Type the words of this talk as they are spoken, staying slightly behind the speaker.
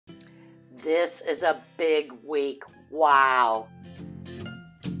This is a big week. Wow.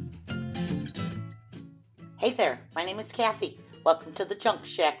 Hey there, my name is Kathy. Welcome to the Junk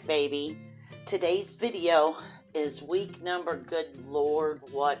Shack, baby. Today's video is week number, good Lord,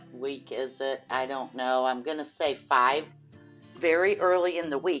 what week is it? I don't know. I'm going to say 5. Very early in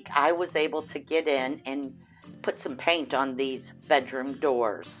the week, I was able to get in and put some paint on these bedroom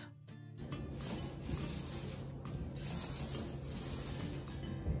doors.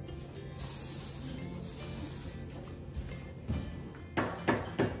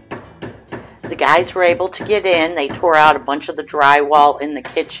 The guys were able to get in. They tore out a bunch of the drywall in the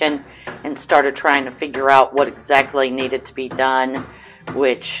kitchen and started trying to figure out what exactly needed to be done,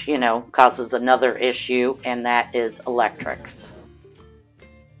 which, you know, causes another issue, and that is electrics.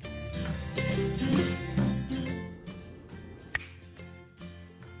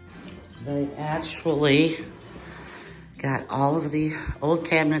 They actually got all of the old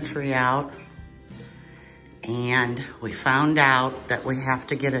cabinetry out, and we found out that we have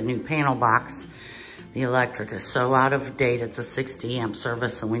to get a new panel box. The electric is so out of date. It's a 60 amp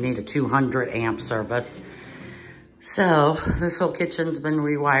service and we need a 200 amp service. So this whole kitchen's been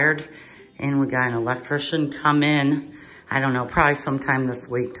rewired and we got an electrician come in, I don't know, probably sometime this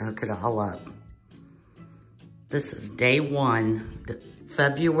week to hook it all up. This is day 1,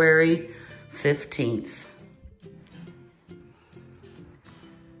 February 15th.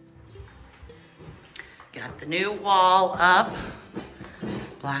 Got the new wall up,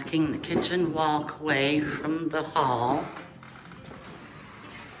 blocking the kitchen walkway from the hall.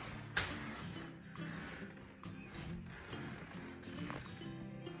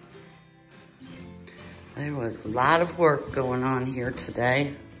 There was a lot of work going on here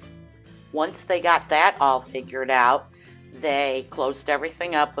today. Once they got that all figured out, they closed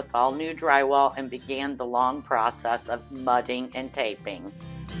everything up with all new drywall and began the long process of mudding and taping.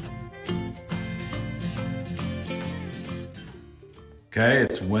 Okay,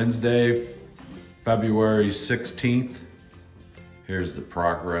 it's Wednesday, February 16th. Here's the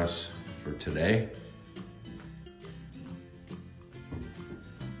progress for today.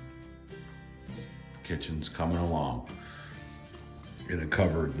 Kitchen's coming along. Gonna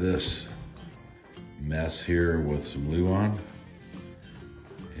cover this mess here with some Luan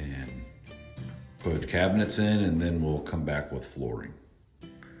and put cabinets in, and then we'll come back with flooring.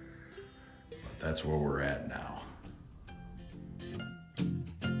 But that's where we're at now.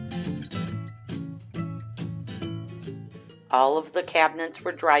 All of the cabinets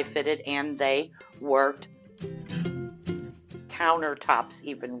were dry fitted and they worked. Countertops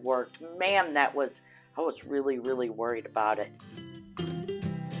even worked. Man, I was really, really worried about it.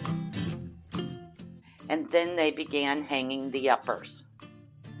 And then they began hanging the uppers.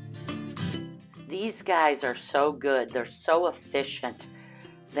 These guys are so good. They're so efficient.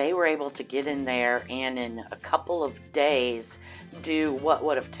 They were able to get in there and in a couple of days do what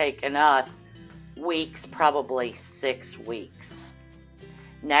would have taken us weeks, probably 6 weeks.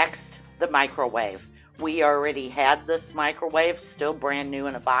 Next, the microwave. We already had this microwave, still brand new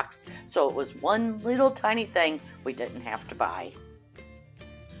in a box, so it was one little tiny thing we didn't have to buy.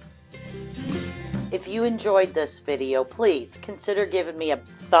 If you enjoyed this video, please consider giving me a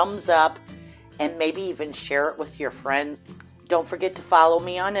thumbs up and maybe even share it with your friends. Don't forget to follow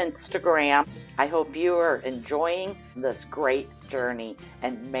me on Instagram. I hope you are enjoying this great journey,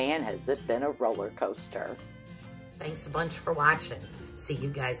 and man, has it been a roller coaster. Thanks a bunch for watching. See you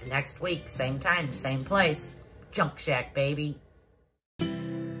guys next week, same time, same place. Junk Shack, baby.